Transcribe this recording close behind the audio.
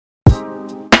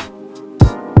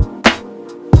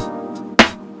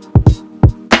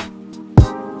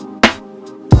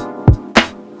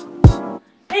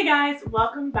guys,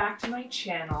 welcome back to my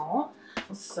channel.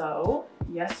 So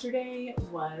yesterday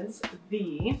was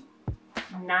the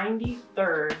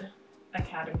 93rd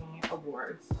Academy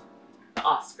Awards, the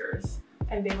Oscars,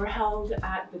 and they were held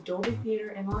at the Dolce Theater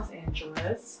in Los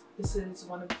Angeles. This is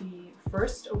one of the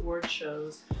first award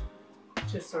shows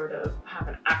to sort of have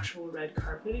an actual red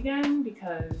carpet again,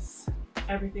 because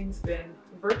everything's been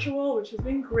virtual, which has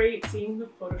been great seeing the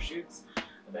photo shoots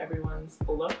of everyone's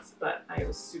looks, but I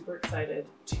was super excited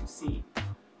to see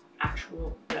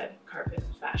actual red carpet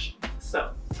fashion.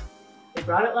 So they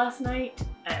brought it last night,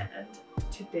 and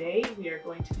today we are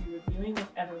going to be reviewing what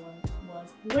everyone was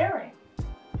wearing.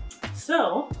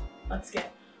 So let's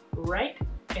get right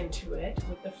into it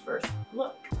with the first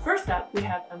look. First up, we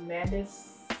have Amanda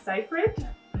Seyfried.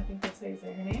 I think that's how you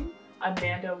say her name.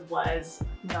 Amanda was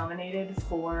nominated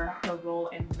for her role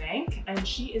in Wang, and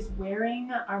she is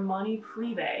wearing Armani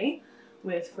Prive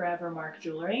with Forever Mark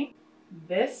jewelry.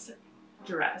 This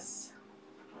dress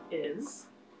is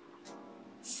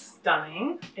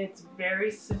stunning. It's very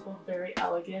simple, very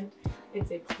elegant. It's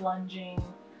a plunging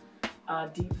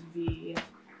deep V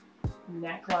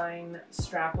neckline,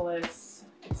 strapless.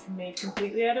 It's made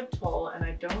completely out of tulle, and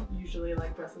I don't usually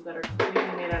like dresses that are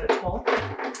completely made out of tulle,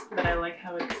 but I like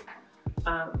how it's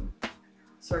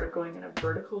sort of going in a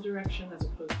vertical direction as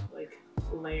opposed to like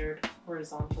layered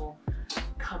horizontal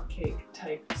cupcake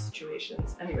type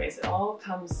situations. Anyways, it all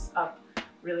comes up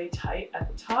really tight at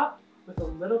the top with a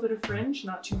little bit of fringe,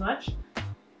 not too much,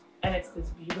 and it's this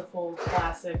beautiful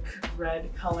classic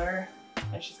red color,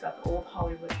 and she's got the old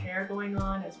Hollywood hair going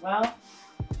on as well.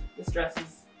 This dress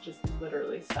is just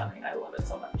literally stunning. I love it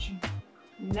so much.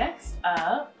 Next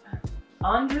up,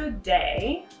 Andra,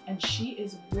 and she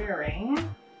is wearing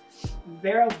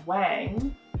Vera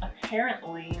Wang.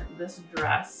 Apparently this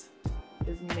dress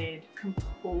is made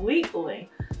completely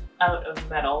out of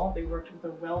metal. They worked with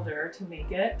a welder to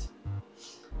make it.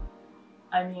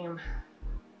 I mean,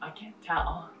 I can't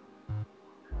tell.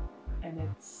 And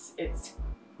it's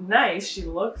nice, she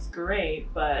looks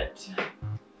great, but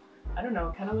I don't know,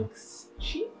 it kind of looks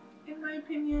cheap in my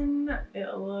opinion.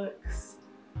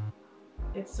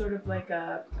 It's sort of like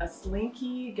a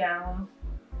slinky gown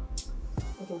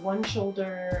with a one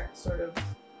shoulder sort of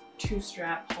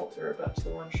two-strap halter up to the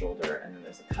one shoulder, and then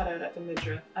there's a cutout at the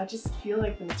midriff. I just feel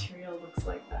like the material looks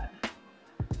like that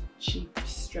cheap,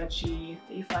 stretchy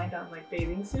that you find on like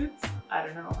bathing suits. I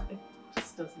don't know, it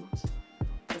just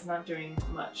it's not doing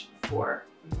much for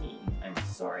me. I'm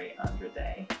sorry,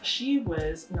 Andra. She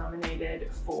was nominated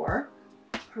for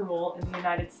her role in The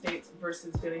United States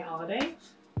versus Billie Holiday,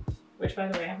 which, by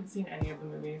the way, I haven't seen any of the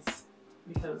movies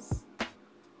because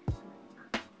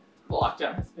the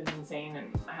lockdown has been insane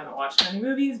and I haven't watched many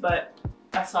movies, but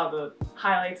I saw the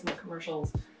highlights and the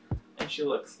commercials and she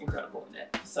looks incredible in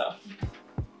it. So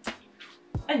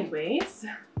anyways,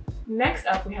 next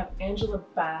up we have Angela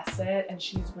Basset, and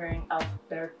she's wearing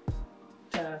Alberta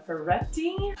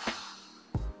Ferretti.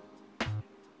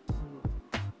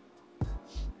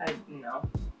 No.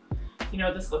 You know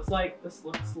what this looks like? This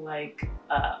looks like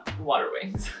water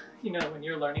wings. You know, when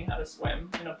you're learning how to swim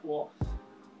in a pool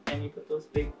and you put those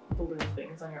big balloon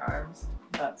things on your arms.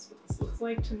 That's what this looks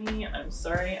like to me. I'm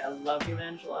sorry, I love you,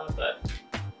 Angela, but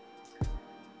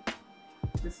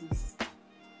this is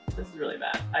really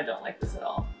bad. I don't like this at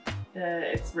all.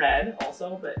 It's red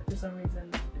also, but for some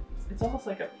reason it's almost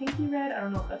like a pinky red. I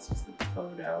don't know if that's just the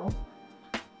photo.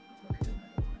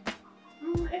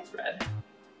 It's red.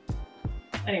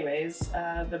 Anyways,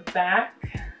 the back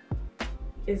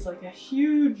is like a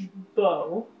huge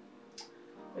bow.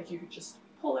 Like you could just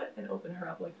pull it and open her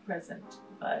up like a present,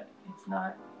 but it's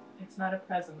not a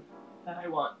present that I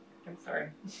want. I'm sorry.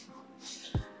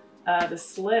 The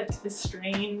slit is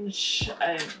strange.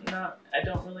 I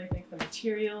don't really think the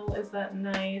material is that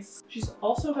nice. She's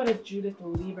also got a Judith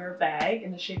Lieber bag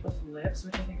in the shape of lips,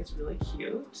 which I think is really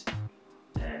cute,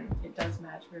 and it does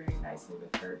match very nicely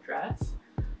with her dress.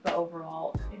 But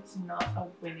overall, it's not a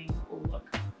winning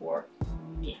look for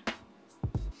me.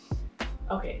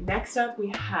 Okay, next up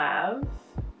we have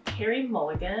Carey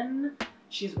Mulligan.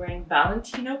 She's wearing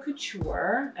Valentino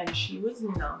couture, and she was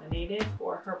nominated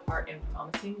for her part in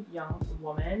Promising Young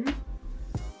Woman.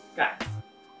 Guys,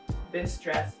 this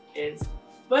dress is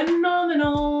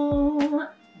phenomenal.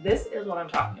 This is what I'm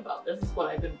talking about. This is what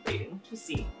I've been waiting to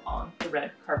see on the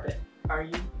red carpet. Are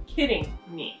you kidding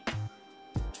me?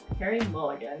 Carey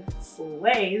Mulligan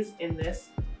slays in this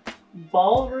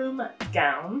ballroom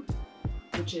gown,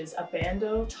 which is a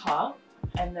bandeau top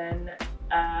and then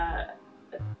a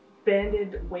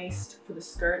banded waist for the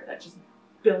skirt that just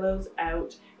billows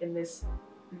out in this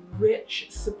rich,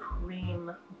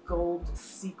 supreme gold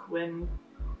sequin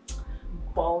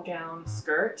ball gown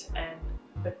skirt, and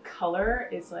the color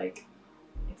is like,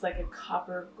 it's like a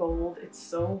copper gold. It's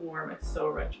so warm, it's so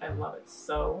rich. I love it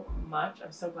so much.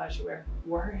 I'm so glad she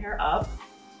wore her hair up.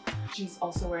 She's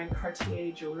also wearing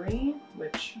Cartier jewelry,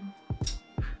 which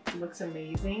looks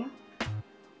amazing.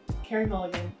 Carey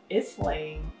Mulligan is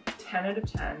slaying. 10 out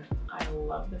of 10. I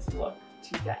love this look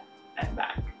to get and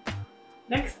back.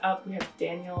 Next up, we have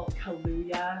Daniel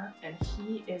Kaluuya, and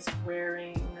he is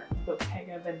wearing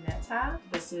Bottega Vennetta.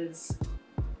 This is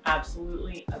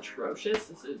absolutely atrocious.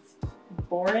 This is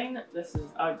boring. This is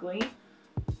ugly.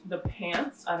 The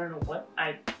pants, I don't know what,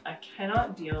 I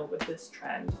cannot deal with this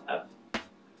trend of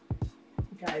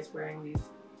guys wearing these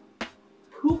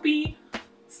poopy,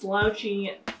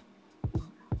 slouchy,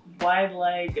 wide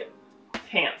leg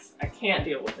pants. I can't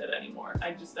deal with it anymore.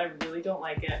 I really don't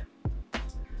like it.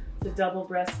 It's a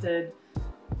double-breasted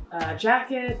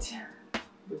jacket,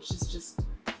 which is just,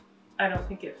 I don't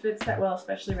think it fits that well,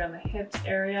 especially around the hips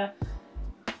area.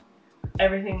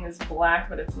 Everything is black,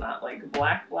 but it's not like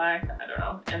black, I don't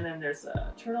know. And then there's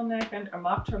a turtleneck, a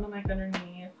mock turtleneck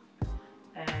underneath,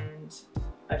 and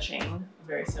a chain,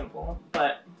 very simple.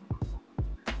 But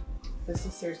this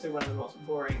is seriously one of the most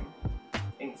boring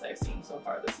things I've seen so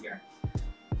far this year.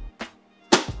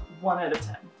 1 out of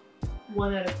 10.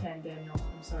 1 out of 10, Daniel.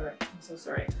 I'm sorry. I'm so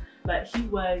sorry. But he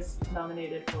was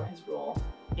nominated for his role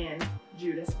in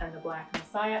Judas and the Black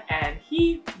Messiah, and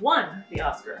he won the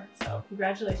Oscar. So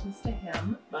congratulations to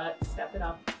him, but step it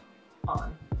up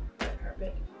on the red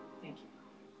carpet. Thank you.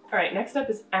 All right, next up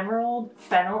is Emerald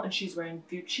Fennel, and she's wearing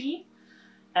Gucci.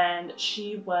 And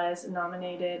she was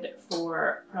nominated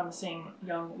for Promising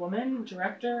Young Woman,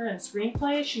 Director, and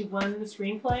Screenplay. She won the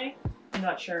screenplay. I'm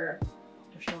not sure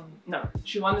if she won. No,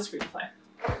 she won the screenplay.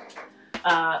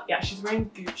 Yeah, she's wearing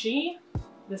Gucci.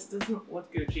 This doesn't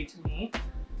look Gucci to me.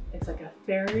 It's like a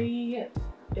fairy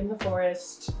in the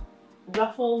forest,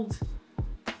 ruffled,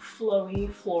 flowy,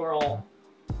 floral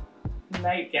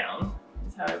nightgown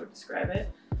is how I would describe it.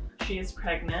 She is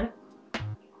pregnant.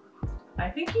 I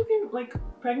think you can, like,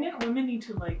 pregnant women need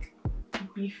to, like,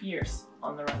 be fierce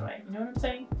on the runway. You know what I'm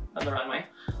saying? On the runway.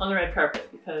 On the red carpet,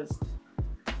 because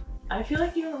I feel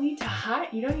like you don't need to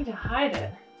hide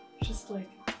it. Just, like,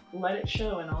 let it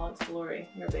show in all its glory.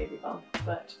 You're a baby bump.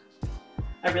 But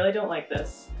I really don't like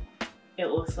this. It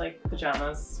looks like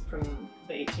pajamas from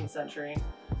the 18th century.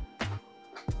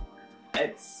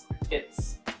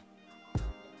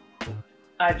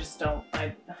 I just don't,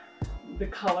 the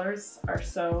colors are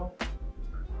so,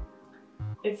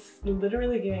 it's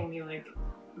literally giving me like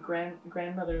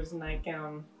grandmother's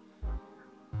nightgown,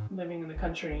 living in the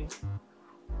country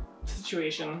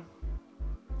situation,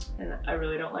 and I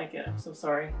really don't like it. I'm so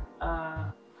sorry.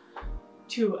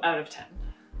 2 out of 10.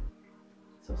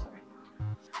 So sorry.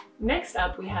 Next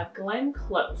up, we have Glenn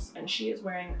Close, and she is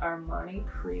wearing Armani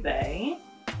Prive.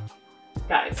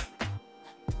 Guys,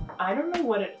 I don't know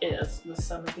what it is with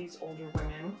some of these older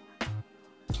women.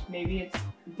 Maybe it's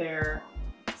their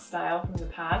style from the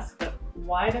past, but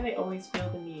why do they always feel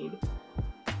the need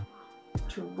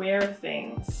to wear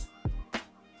things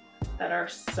that are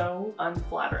so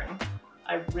unflattering?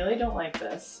 I really don't like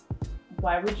this.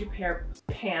 Why would you pair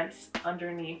pants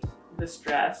underneath this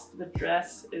dress? The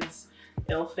dress is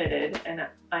ill-fitted, and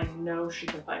I know she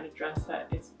can find a dress that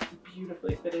is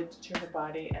beautifully fitted to her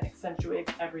body and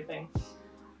accentuates everything.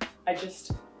 I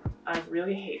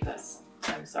really hate this.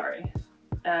 I'm sorry.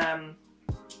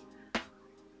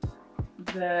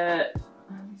 Let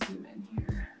me zoom in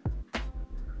here.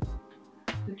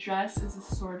 The dress is a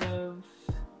sort of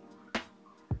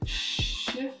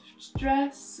shift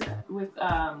dress with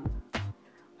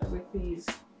these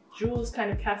jewels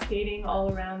kind of cascading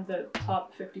all around the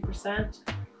top 50%.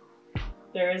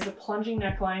 There is a plunging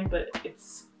neckline, but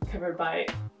it's covered by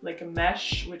like a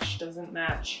mesh, which doesn't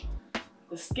match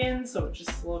the skin, so it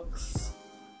just looks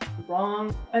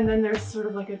wrong. And then there's sort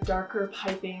of like a darker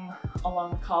piping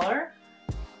along the collar,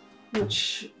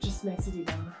 which just makes it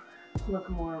even look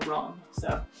more wrong.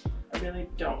 So I really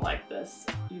don't like this.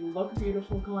 You look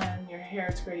beautiful, Glenn. Your hair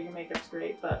is great, your makeup's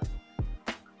great, but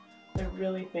I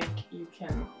really think you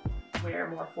can wear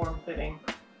more form-fitting,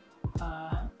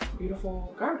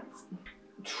 beautiful garments.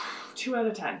 2 out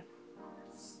of 10.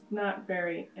 It's not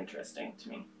very interesting to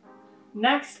me.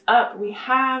 Next up, we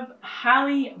have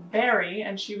Halle Berry,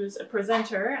 and she was a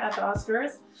presenter at the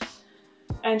Oscars,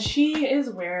 and she is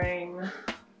wearing,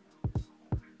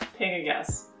 take a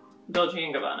guess, Dolce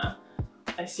 & Gabbana.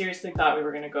 I seriously thought we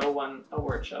were gonna go one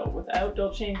award show without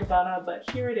Dolce & Gabbana, but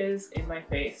here it is in my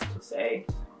face to say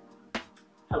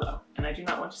hello, and I do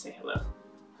not want to say hello.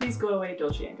 Please go away,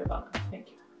 Dolce & Gabbana. Thank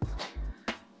you.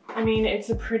 I mean, it's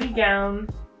a pretty gown.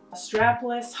 A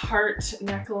strapless heart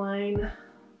neckline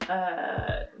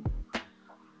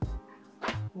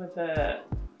with a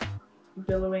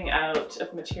billowing out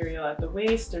of material at the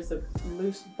waist. There's a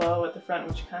loose bow at the front,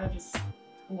 which kind of just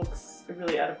looks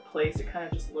really out of place. It kind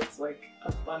of just looks like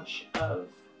a bunch of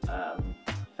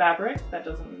fabric that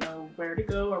doesn't know where to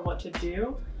go or what to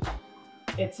do.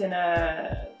 It's in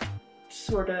a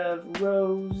sort of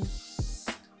rose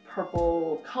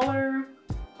purple color.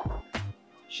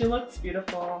 She looks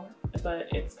beautiful, but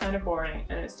it's kind of boring,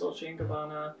 and it's Dolce &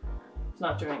 Gabbana. It's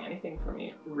not doing anything for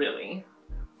me, really.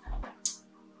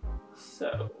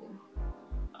 So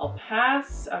I'll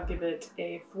pass. I'll give it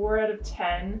a 4 out of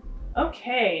 10.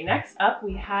 Okay, next up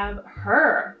we have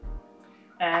H.E.R.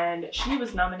 And she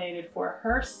was nominated for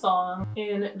her song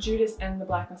in Judas and the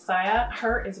Black Messiah.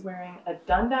 H.E.R. is wearing a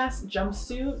Dundas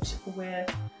jumpsuit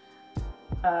with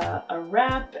a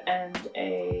wrap and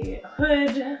a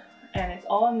hood, and it's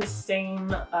all in the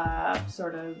same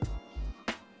sort of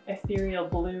ethereal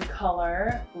blue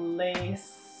color,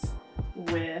 lace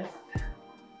with,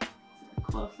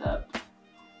 close up,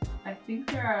 I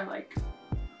think there are like,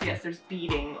 yes, there's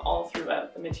beading all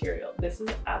throughout the material. This is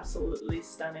absolutely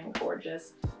stunning,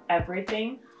 gorgeous,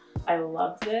 everything. I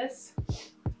love this.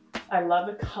 I love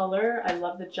the color. I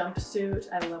love the jumpsuit.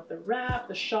 I love the wrap,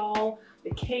 the shawl,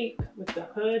 the cape with the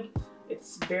hood.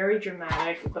 It's very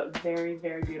dramatic, but very,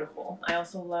 very beautiful. I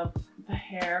also love the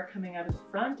hair coming out of the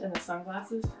front and the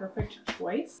sunglasses. Perfect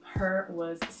choice. H.E.R.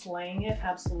 was slaying it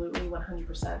absolutely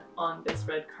 100% on this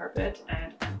red carpet,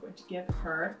 and I'm going to give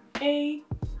her a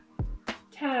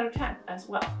 10 out of 10 as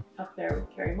well, up there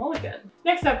with Carey Mulligan.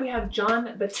 Next up we have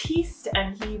Jon Batiste,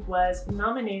 and he was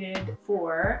nominated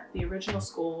for the original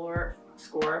score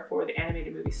for the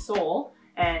animated movie Soul,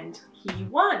 and he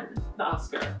won the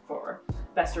Oscar for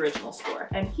Best Original Score,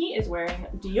 and he is wearing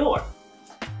Dior.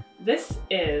 This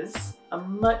is a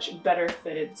much better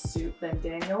fitted suit than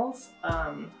Daniel's.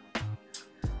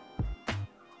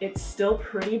 It's still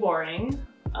pretty boring.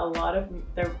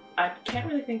 I can't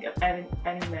really think of any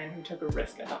man who took a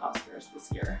risk at the Oscars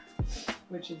this year,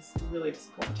 which is really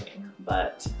disappointing,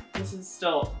 but this is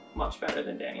still much better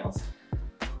than Daniel's.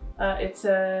 It's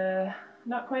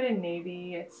not quite a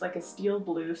navy, it's like a steel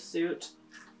blue suit,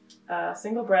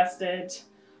 single-breasted,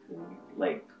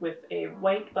 like with a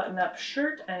white button-up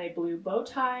shirt and a blue bow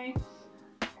tie.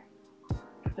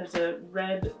 There's a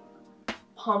red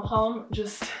pom-pom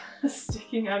just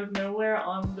sticking out of nowhere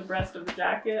on the breast of the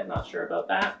jacket. Not sure about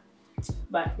that,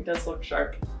 but he does look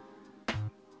sharp.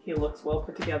 He looks well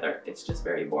put together. It's just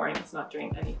very boring. It's not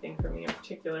doing anything for me in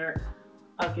particular.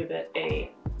 I'll give it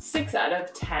a 6 out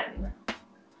of 10.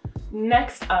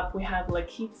 Next up, we have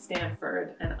Lakeith Stanfield,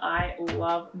 and I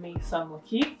love me some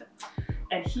Lakeith.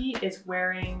 And he is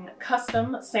wearing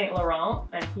custom Saint Laurent,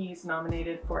 and he's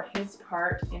nominated for his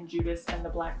part in Judas and the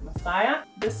Black Messiah.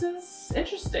 This is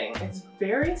interesting. It's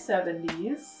very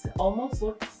 70s, almost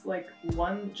looks like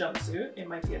one jumpsuit. It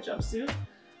might be a jumpsuit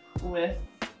with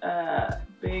a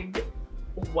big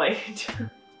white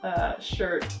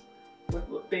shirt with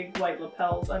big white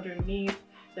lapels underneath.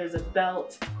 There's a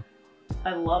belt.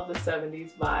 I love the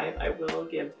 70s vibe. I will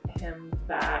give him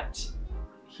that.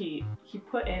 He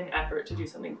put in effort to do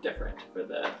something different for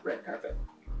the red carpet,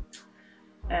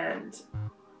 and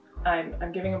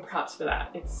I'm giving him props for that.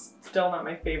 It's still not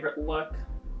my favorite look,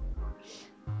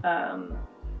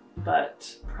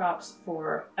 but props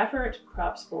for effort,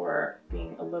 props for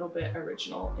being a little bit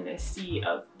original in a sea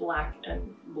of black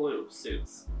and blue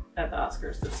suits at the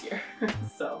Oscars this year.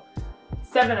 So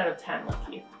 7 out of 10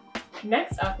 Lakeith.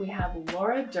 Next up we have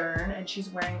Laura Dern, and she's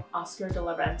wearing Oscar de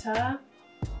la Renta,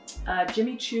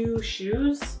 Jimmy Choo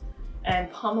shoes, and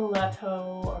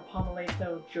Pomelato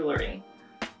jewelry.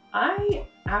 I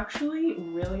actually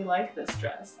really like this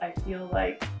dress. I feel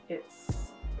like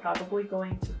it's probably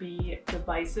going to be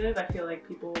divisive. I feel like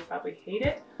people will probably hate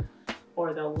it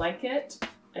or they'll like it.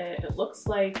 It looks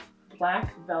like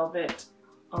black velvet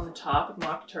on the top with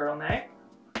mock turtleneck.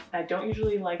 I don't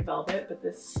usually like velvet, but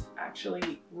this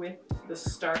actually, with the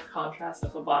stark contrast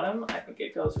of the bottom, I think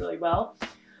it goes really well.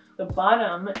 The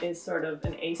bottom is sort of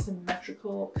an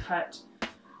asymmetrical cut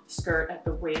skirt at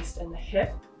the waist and the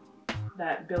hip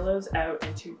that billows out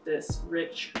into this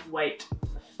rich white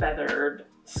feathered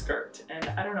skirt. And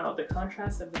I don't know, the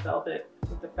contrast of the velvet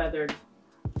with the feathered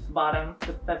bottom,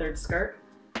 the feathered skirt,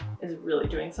 is really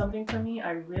doing something for me.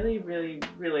 I really, really,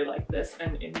 really like this,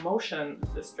 and in motion,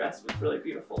 this dress was really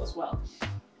beautiful as well.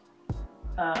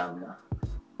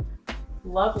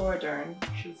 Love Laura Dern.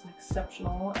 She's an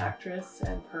exceptional actress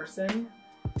and person.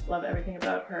 Love everything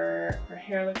about her. Her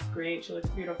hair looks great, she looks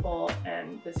beautiful,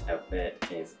 and this outfit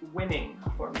is winning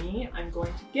for me. I'm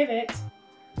going to give it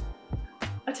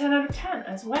a 10 out of 10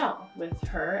 as well with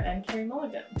her and Carey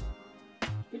Mulligan.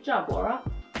 Good job, Laura.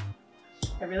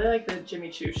 I really like the Jimmy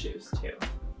Choo shoes too.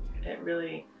 It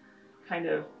really kind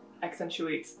of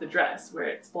accentuates the dress where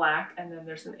it's black and then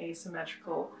there's an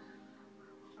asymmetrical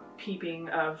peeping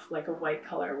of like a white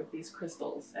color with these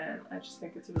crystals, and I just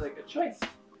think it's a really good choice.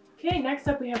 Okay, next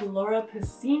up we have Laura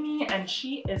Pausini, and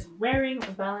she is wearing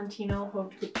Valentino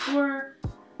Haute Couture.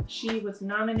 She was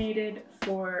nominated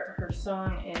for her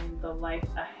song in The Life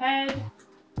Ahead.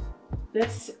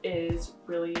 This is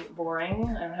really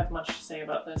boring. I don't have much to say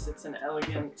about this. It's an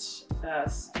elegant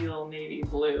steel navy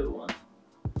blue,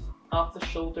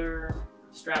 off-the-shoulder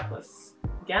strapless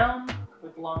gown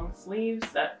with long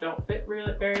sleeves that don't fit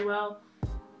really very well.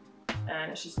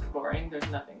 And it's just boring. There's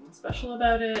nothing special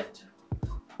about it.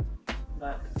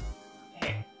 But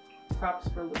hey, props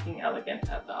for looking elegant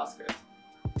at the Oscars.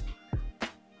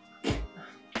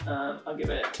 I'll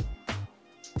give it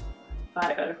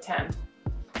 5 out of 10.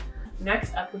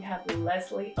 Next up we have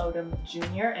Leslie Odom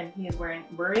Jr. and he is wearing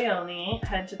Brioni,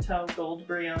 head to toe gold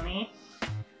Brioni.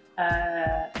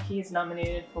 He's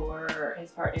nominated for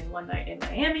his part in One Night in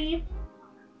Miami.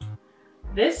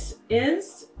 This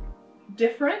is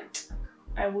different.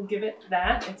 I will give it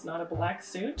that. It's not a black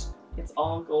suit. It's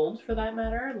all gold for that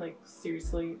matter. Like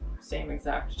seriously, same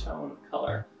exact tone,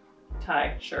 color,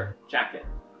 tie, shirt, jacket,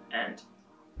 and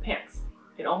pants.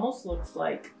 It almost looks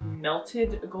like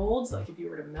melted golds, like if you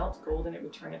were to melt gold and it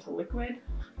would turn into liquid.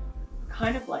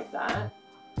 Kind of like that.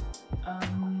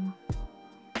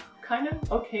 Kind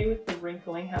of okay with the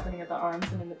wrinkling happening at the arms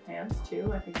and in the pants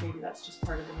too. I think maybe that's just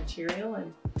part of the material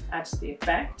and adds to the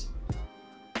effect.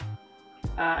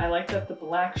 I like that the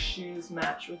black shoes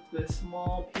match with the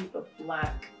small peep of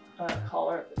black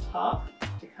collar at the top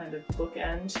to kind of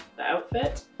bookend the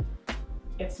outfit.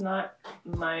 It's not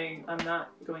I'm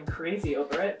not going crazy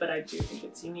over it, but I do think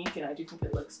it's unique and I do think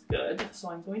it looks good. So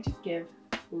I'm going to give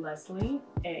Leslie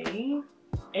a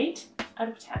 8 out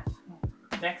of 10.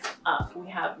 Next up, we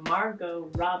have Margot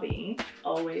Robbie,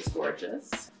 always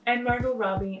gorgeous. And Margot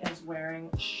Robbie is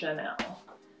wearing Chanel.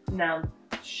 Now,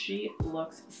 she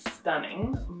looks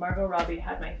stunning. Margot Robbie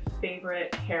had my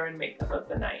favorite hair and makeup of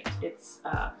the night. It's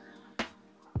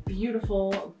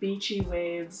beautiful beachy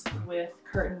waves with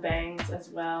curtain bangs as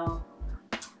well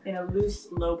in a loose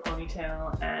low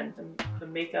ponytail, and the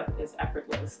makeup is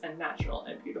effortless and natural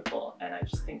and beautiful, and I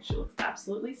just think she looks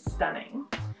absolutely stunning.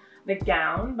 The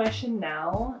gown by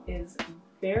Chanel is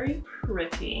very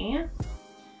pretty.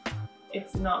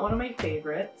 It's not one of my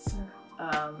favorites.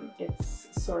 It's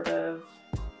sort of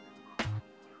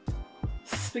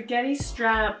spaghetti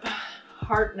strap,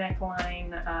 heart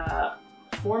neckline,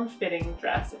 form-fitting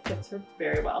dress. It fits her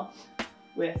very well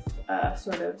with a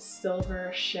sort of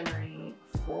silver shimmery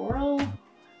floral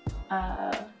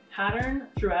pattern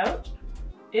throughout.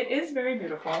 It is very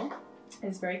beautiful.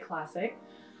 It's very classic,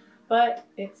 but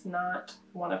it's not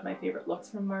one of my favorite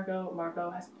looks from Margot. Margot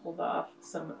has pulled off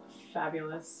some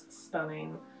fabulous,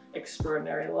 stunning,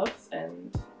 extraordinary looks,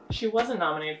 and she wasn't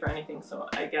nominated for anything, so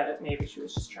I get it. Maybe she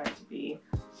was just trying to be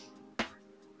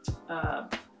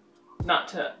not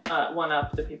to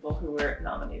one-up the people who were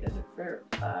nominated for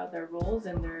their roles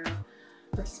and their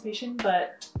participation,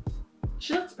 but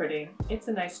she looks pretty. It's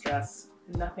a nice dress.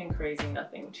 Nothing crazy,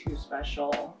 nothing too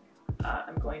special.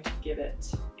 I'm going to give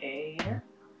it a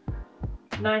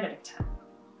 9 out of 10.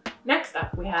 Next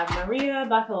up, we have Maria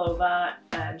Bakalova,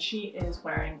 and she is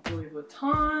wearing Louis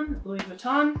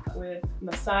Vuitton with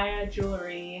Messiah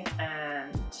jewelry,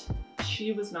 and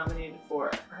she was nominated for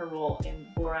her role in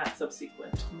Borat's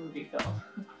subsequent movie film.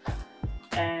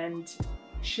 And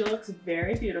she looks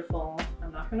very beautiful.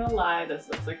 I'm not gonna lie, this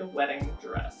looks like a wedding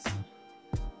dress.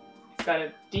 It's got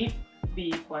a deep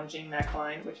V plunging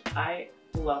neckline, which I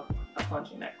love. A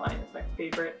plunging neckline. It's my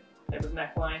favorite type of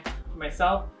neckline for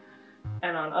myself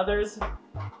and on others.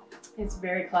 It's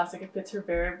very classic. It fits her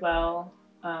very well.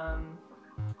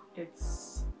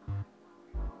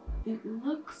 It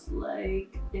looks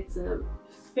like it's a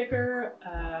thicker,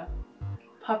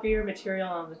 puffier material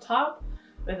on the top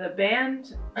with a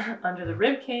band under the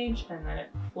rib cage, and then it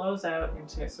flows out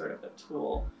into sort of a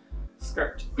tulle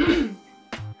skirt.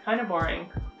 Kind of boring,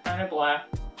 kind of black.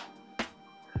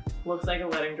 Looks like a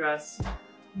wedding dress.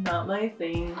 Not my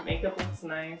thing. Makeup looks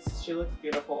nice. She looks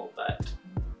beautiful, but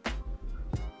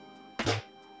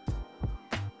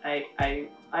I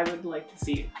would like to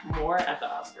see more at the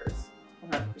Oscars.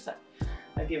 100%.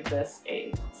 I give this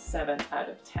a 7 out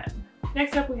of 10.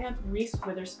 Next up, we have Reese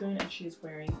Witherspoon, and she's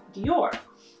wearing Dior.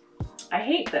 I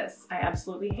hate this. I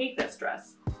absolutely hate this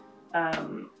dress.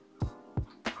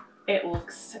 It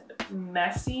looks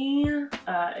messy.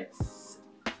 It's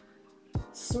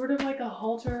sort of like a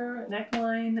halter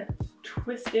neckline,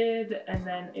 twisted, and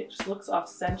then it just looks off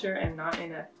center and not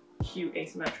in a cute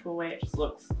asymmetrical way. It just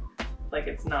looks like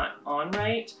it's not on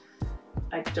right.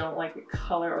 I don't like the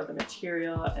color or the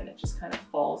material, and it just kind of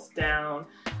falls down.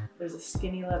 There's a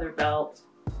skinny leather belt,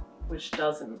 which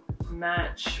doesn't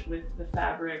match with the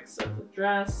fabrics of the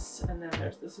dress, and then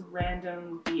there's this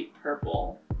random deep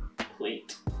purple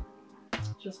pleat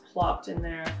just plopped in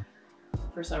there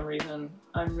for some reason.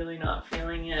 I'm really not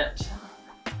feeling it.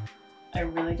 I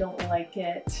really don't like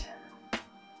it.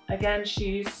 Again,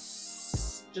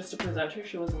 she's just a presenter.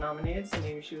 She wasn't nominated, so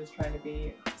maybe she was trying to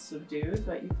be subdued,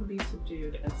 but you can be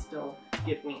subdued and still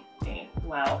give me a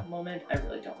wow moment. I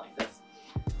really don't like this.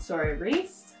 Sorry,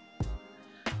 Riz.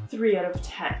 3 out of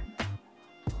 10.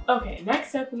 Okay,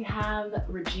 next up we have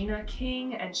Regina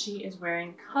King, and she is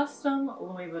wearing custom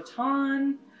Louis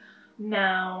Vuitton.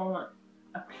 Now,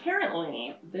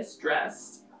 apparently this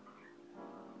dress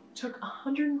took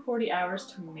 140 hours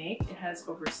to make. It has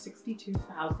over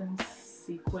 62,000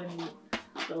 sequin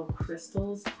little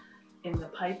crystals in the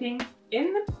piping.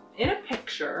 In a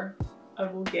picture,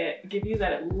 I will give you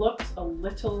that it looks a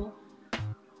little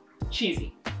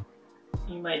cheesy.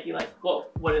 You might be like, whoa,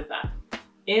 what is that?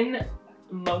 In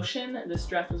motion, this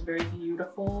dress was very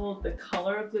beautiful. The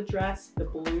color of the dress, the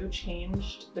blue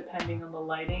changed depending on the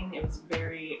lighting. It was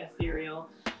very ethereal,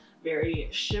 very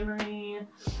shimmery.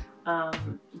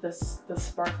 The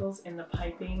sparkles in the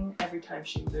piping, every time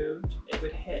she moved, it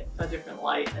would hit a different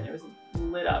light and it was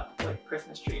lit up like a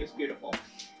Christmas tree. It was beautiful.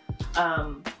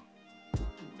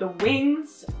 The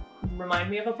wings remind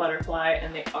me of a butterfly,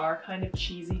 and they are kind of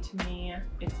cheesy to me.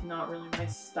 It's not really my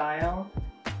style,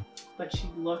 but she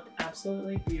looked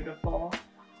absolutely beautiful.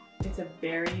 It's a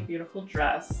very beautiful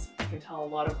dress. I can tell a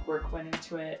lot of work went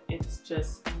into it. It's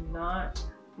just not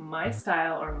my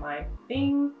style or my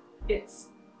thing. It's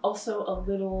also a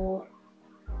little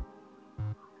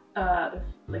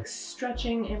like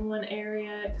stretching in one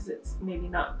area because it's maybe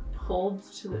not pulled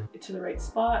to the right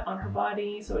spot on her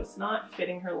body, so it's not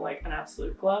fitting her like an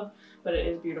absolute glove, but it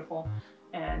is beautiful,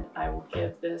 and I will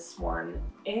give this one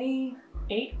a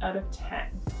 8 out of 10.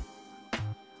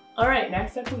 All right,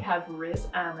 next up we have Riz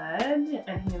Ahmed,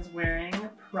 and he is wearing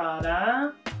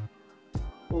Prada.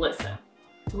 Listen,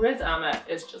 Riz Ahmed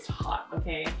is just hot,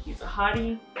 okay? He's a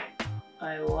hottie.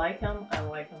 I like him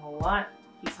a lot.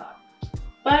 He's hot.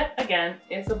 But again,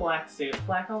 it's a black suit.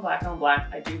 Black on black on black,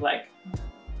 I do like.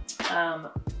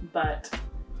 But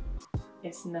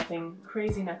it's nothing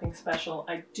crazy, nothing special.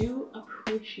 I do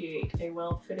appreciate a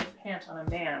well-fitted pant on a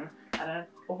man at an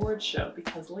awards show,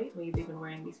 because lately they've been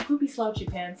wearing these poopy slouchy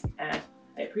pants, and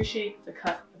I appreciate the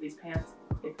cut of these pants.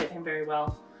 They fit him very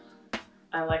well.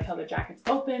 I like how the jacket's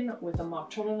open with a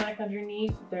mock turtleneck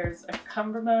underneath. There's a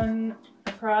cummerbund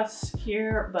across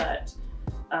here, but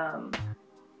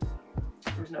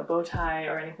there's no bow tie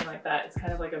or anything like that. It's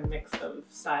kind of like a mix of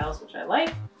styles, which I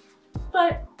like,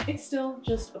 but it's still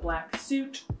just a black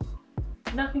suit.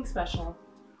 Nothing special.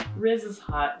 Riz is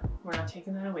hot. We're not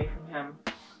taking that away from him.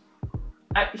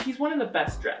 He's one of the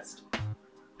best dressed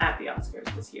at the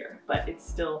Oscars this year, but it's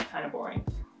still kind of boring,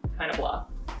 kind of blah.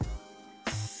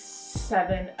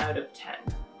 7 out of 10,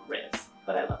 Riz,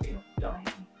 but I love you, don't hate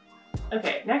me.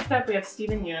 Okay, next up we have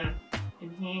Steven Yeun,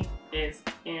 and he is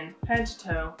in head to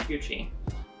toe Gucci.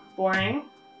 Boring.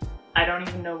 I don't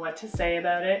even know what to say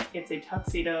about it. It's a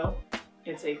tuxedo.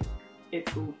 It's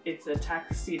a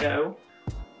tuxedo.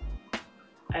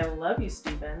 I love you,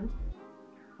 Steven.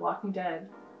 Walking Dead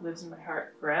lives in my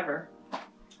heart forever.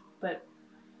 But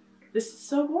this is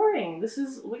so boring. This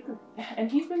is like,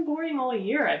 and he's been boring all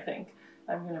year, I think.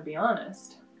 I'm gonna be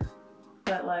honest.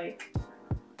 But like,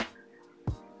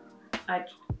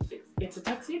 it's a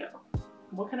tuxedo.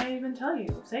 What can I even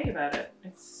say about it?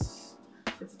 It's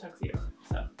a tuxedo.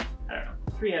 So, I don't know.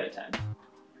 3 out of 10.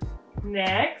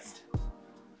 Next.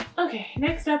 Okay,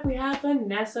 next up we have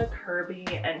Vanessa Kirby,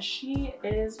 and she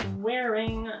is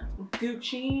wearing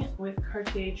Gucci with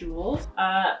Cartier jewels.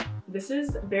 This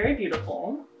is very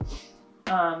beautiful.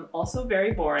 Also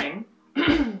very boring.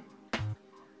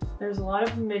 There's a lot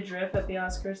of midriff at the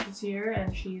Oscars this year,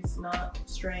 and she's not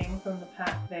straying from the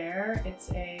path there.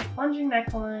 It's a plunging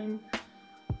neckline,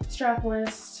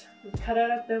 strapless, with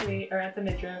cutout at the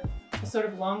midriff, a sort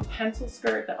of long pencil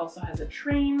skirt that also has a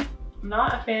train. I'm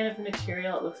not a fan of the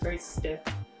material. It looks very stiff.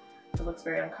 It looks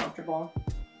very uncomfortable.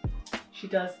 She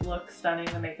does look stunning.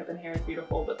 The makeup and hair is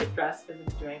beautiful, but the dress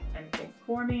isn't doing anything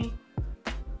for me.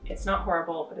 It's not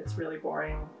horrible, but it's really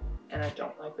boring, and I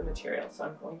don't like the material, so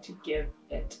I'm going to give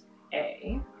it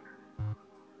a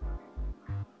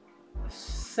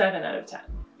 7 out of 10.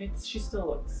 She still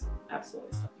looks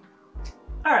absolutely stunning.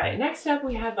 All right, next up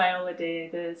we have Viola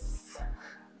Davis,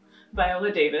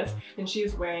 and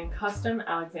she's wearing custom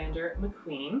Alexander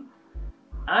McQueen.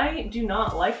 I do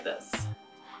not like this,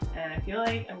 and I feel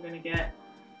like I'm gonna get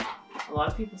a lot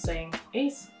of people saying,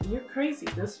 Ace, you're crazy,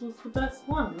 this was the best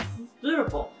one, this is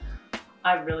beautiful.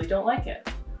 I really don't like it.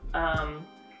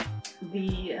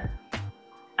 The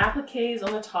appliques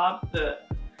on the top, the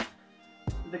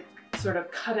sort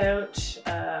of cutout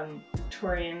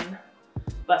Victorian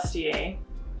bustier,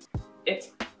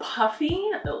 it's puffy,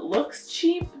 it looks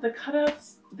cheap. The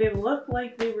cutouts, they look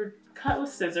like they were cut with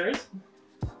scissors.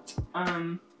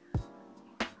 I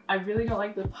really don't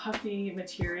like the puffy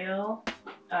material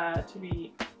to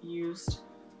be used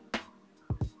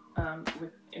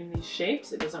in these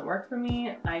shapes. It doesn't work for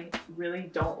me. I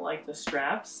really don't like the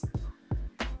straps.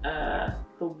 The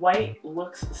white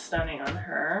looks stunning on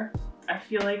her. I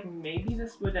feel like maybe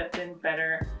this would have been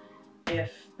better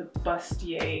if the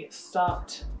bustier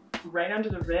stopped right under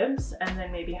the ribs and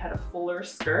then maybe had a fuller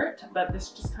skirt, but this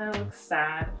just kind of looks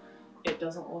sad. It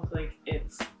doesn't look like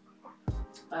it's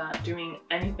doing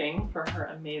anything for her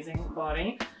amazing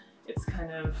body. It's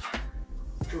kind of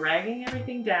dragging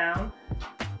everything down.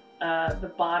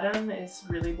 The bottom is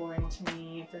really boring to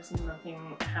me. There's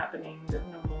nothing happening. There's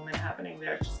no moment happening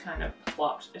there. It's just kind of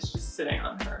plopped. It's just sitting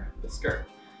on her, the skirt.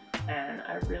 And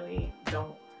I really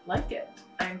don't like it.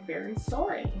 I'm very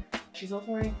sorry. She's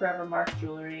also wearing Forever Mark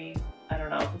jewelry. I don't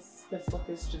know, this look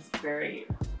is just very,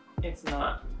 it's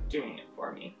not doing it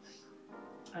for me.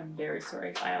 I'm very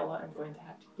sorry, Viola. I'm going to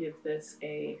have to give this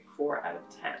a 4 out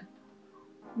of 10.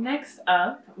 Next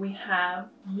up, we have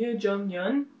Yoo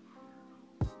Jung-yoon,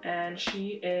 and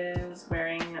she is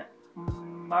wearing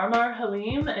Marmar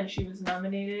Halim, and she was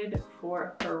nominated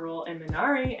for her role in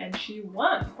Minari, and she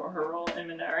won for her role in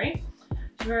Minari.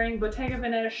 She's wearing Bottega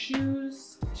Vennetta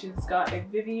shoes, she's got a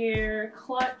Vivier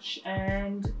clutch,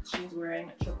 and she's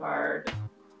wearing Chopard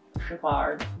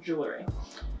jewelry.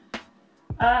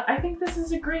 I think this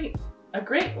is a great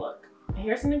look.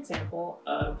 Here's an example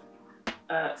of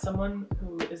someone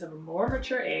who is of a more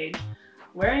mature age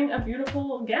wearing a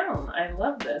beautiful gown. I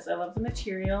love this. I love the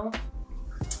material.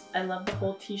 I love the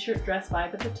whole t-shirt dress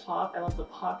vibe at the top. I love the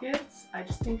pockets. I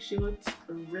just think she looked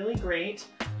really great,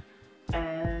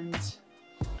 and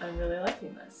I'm really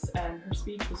liking this. And her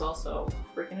speech was also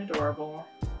freaking adorable.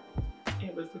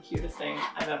 It was the cutest thing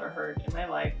I've ever heard in my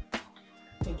life.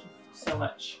 Thank you so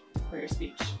much for your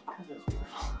speech, because it was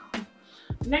beautiful.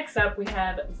 Next up, we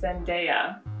have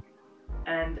Zendaya.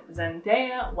 And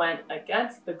Zendaya went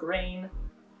against the grain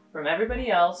from everybody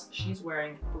else. She's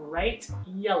wearing bright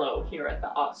yellow here at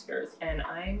the Oscars, and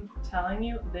I'm telling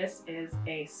you, this is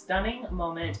a stunning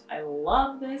moment. I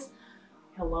love this.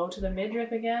 Hello to the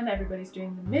midriff again. Everybody's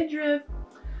doing the midriff,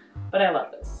 but I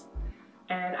love this.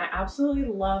 And I absolutely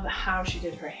love how she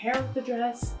did her hair with the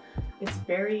dress. It's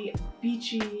very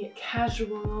beachy,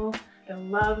 casual. I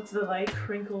love the like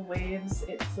crinkle waves.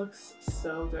 It looks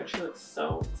so good. She looks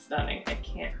so stunning. I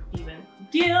can't even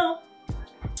deal.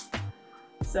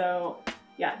 So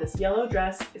yeah, this yellow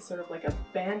dress is sort of like a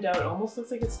bandeau. It almost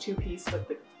looks like it's two-piece, but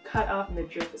the cut off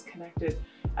midriff is connected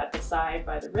at the side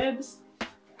by the ribs.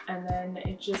 And then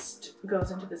it just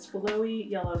goes into this flowy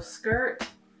yellow skirt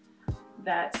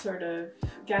that sort of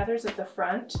gathers at the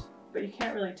front, but you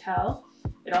can't really tell.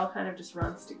 It all kind of just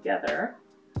runs together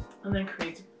and then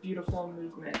creates beautiful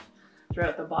movement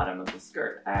throughout the bottom of the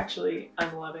skirt.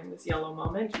 I'm loving this yellow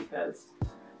moment because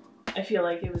I feel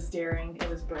like it was daring, it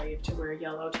was brave to wear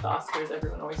yellow to the Oscars.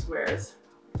 Everyone always wears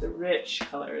the rich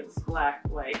colors, black,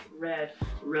 white, red,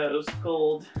 rose,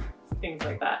 gold, things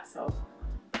like that. So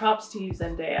props to you,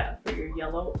 Zendaya, for your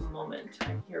yellow moment.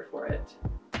 I'm here for it.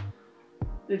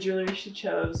 The jewelry she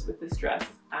chose with this dress is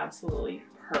absolutely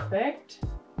perfect.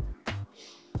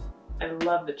 I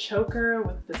love the choker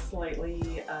with the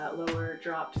slightly lower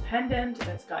dropped pendant, and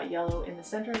it's got yellow in the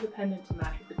center of the pendant to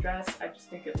match with the dress. I just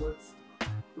think it looks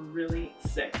really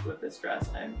sick with this dress.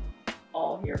 I'm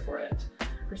all here for it.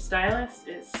 Her stylist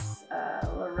is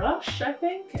La Roche, I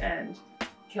think, and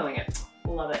killing it.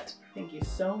 Love it. Thank you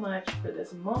so much for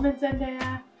this moment,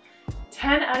 Zendaya.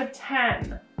 10 out of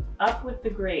 10. Up with the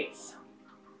greats.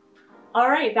 All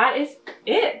right, that is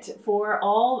it for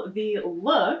all the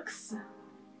looks.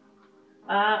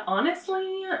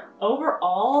 Honestly,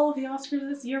 overall, the Oscars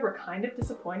this year were kind of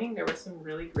disappointing. There were some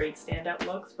really great standout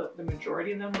looks, but the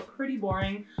majority of them were pretty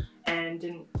boring and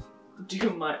didn't do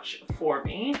much for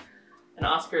me. And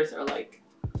Oscars are like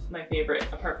my favorite,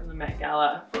 apart from the Met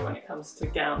Gala, for when it comes to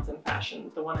gowns and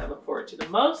fashion, the one I look forward to the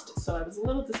most. So I was a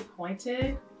little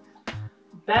disappointed.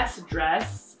 Best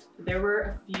dressed, there were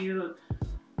a few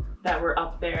that were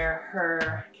up there.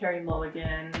 Her, Carey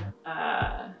Mulligan,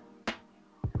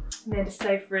 Amanda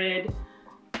Seyfried,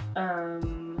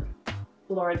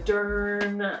 Laura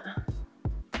Dern,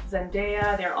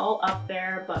 Zendaya, they're all up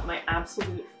there, but my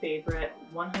absolute favorite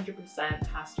 100%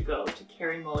 has to go to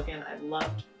Carey Mulligan. I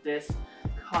loved this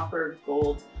copper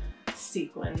gold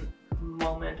sequin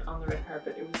moment on the red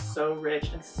carpet. It was so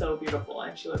rich and so beautiful,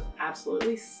 and she looked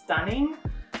absolutely stunning.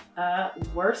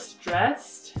 Worst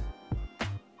dressed,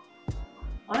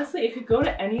 honestly, it could go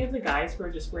to any of the guys who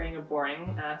are just wearing a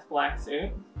boring ass black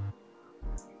suit.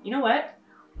 You know what?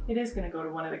 It is going to go to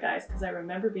one of the guys because I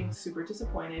remember being super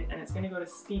disappointed, and it's going to go to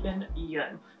Stephen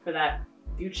Yeun for that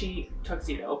Gucci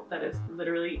tuxedo that is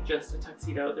literally just a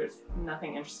tuxedo. There's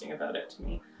nothing interesting about it to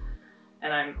me.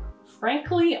 And I'm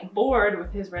frankly bored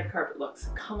with his red carpet looks.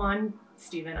 Come on,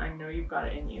 Stephen, I know you've got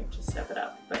it in you to step it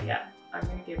up. But yeah, I'm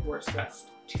going to give worst dressed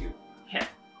to him.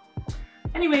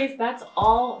 Anyways, that's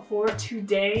all for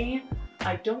today.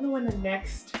 I don't know when the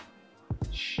next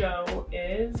show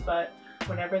is, but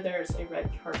whenever there's a red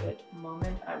carpet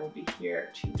moment, I will be here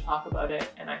to talk about it.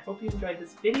 And I hope you enjoyed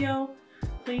this video.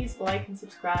 Please like and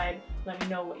subscribe. Let me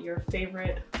know what your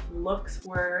favorite looks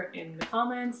were in the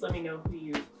comments. Let me know who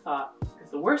you thought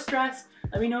is the worst dressed.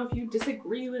 Let me know if you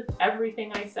disagree with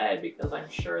everything I said, because I'm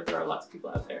sure there are lots of people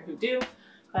out there who do.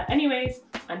 But anyways,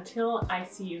 until I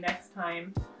see you next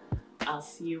time, I'll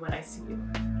see you when I see you.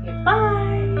 Okay,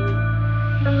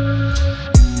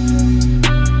 bye!